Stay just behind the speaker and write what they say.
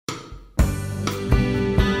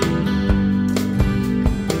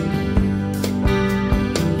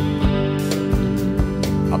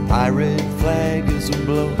red flag is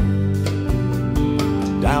a-blowing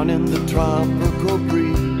down in the tropical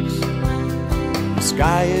breeze. The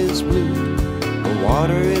sky is blue, the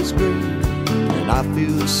water is green, and I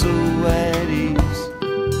feel so at ease.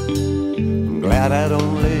 I'm glad I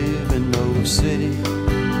don't live in no city,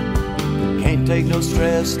 can't take no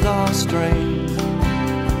stress nor strain.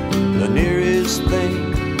 The nearest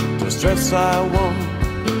thing to stress I want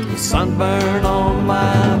is sunburn on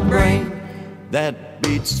my brain. That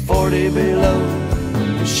beats 40 below,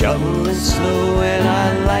 shoveling snow, and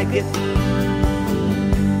I like it.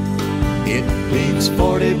 It beats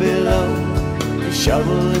 40 below,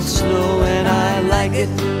 shoveling snow, and I like it.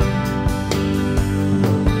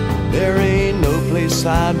 There ain't no place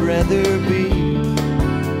I'd rather be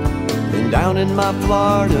than down in my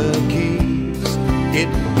Florida Keys. It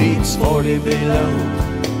beats 40 below,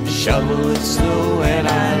 shoveling snow, and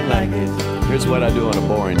I like it. Here's what I do on a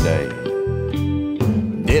boring day.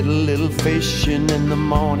 Did a little fishing in the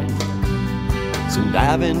morning, some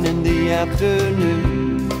diving in the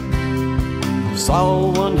afternoon.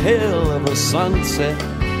 Saw one hell of a sunset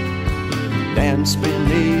dance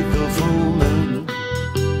beneath the full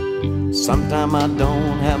moon. Sometime I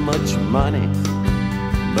don't have much money,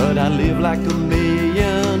 but I live like a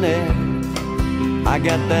millionaire. I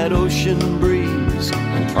got that ocean breeze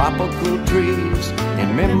and tropical trees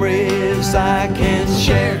and memories I can't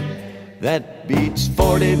share. That beats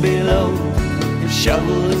 40 below,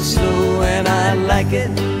 shoveling snow, and I like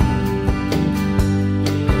it.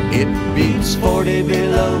 It beats 40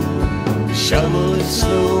 below, shoveling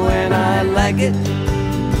snow, and I like it.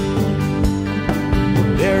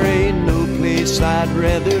 There ain't no place I'd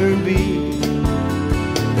rather be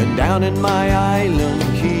than down in my island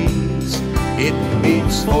keys. It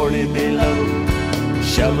beats 40 below,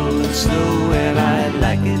 shoveling snow, and I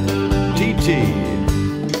like it. TT.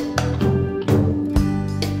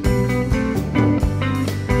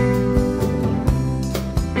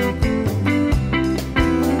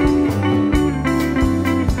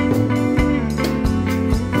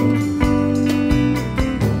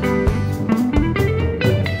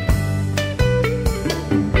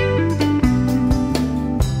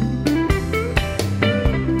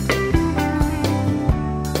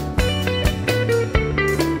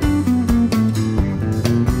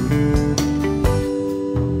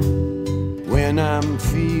 When I'm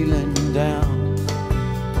feeling down,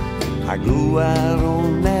 I go out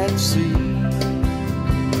on that sea.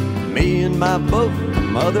 Me and my boat,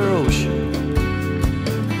 Mother Ocean,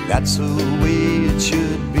 that's the way it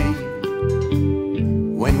should be.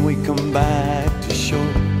 When we come back to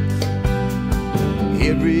shore,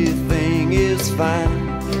 everything is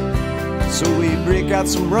fine. So we break out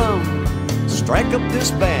some rum, strike up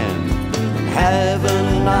this band, and have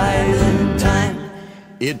an island time.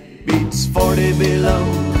 It beats 40 below,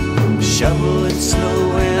 shoveling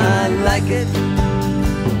snow, and I like it.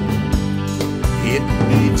 It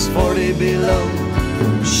beats 40 below,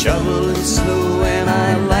 shoveling snow, and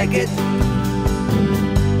I like it.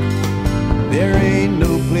 There ain't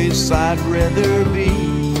no place I'd rather be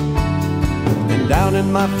than down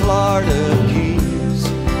in my Florida Keys.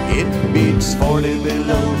 It beats 40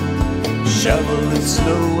 below, shoveling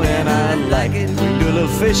snow, and I like it. We can do a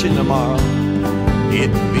little fishing tomorrow. It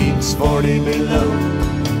beats 40 below,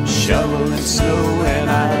 shoveling snow, and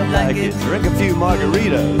I like it. Drink a few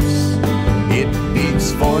margaritas. It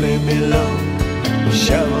beats 40 below,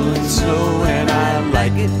 shoveling snow, and I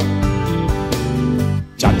like it.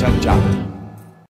 Cha cha cha.